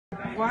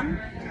one.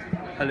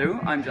 Hello,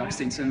 I'm Jack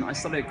Steenson. I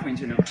study at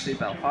Queen's University,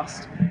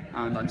 Belfast,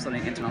 and I'm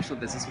studying international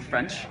business with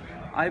French.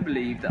 I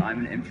believe that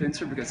I'm an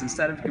influencer because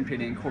instead of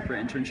completing a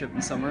corporate internship in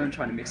summer and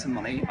trying to make some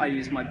money, I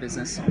use my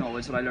business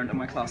knowledge that I learned in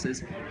my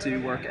classes to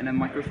work in a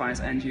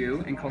microfinance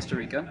NGO in Costa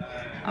Rica.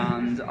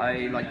 And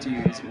I like to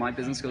use my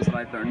business skills that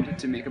I've learned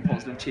to make a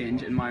positive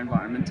change in my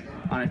environment.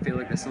 And I feel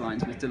like this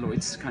aligns with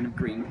Deloitte's kind of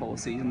green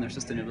policies and their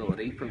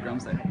sustainability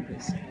programs they have in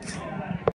place.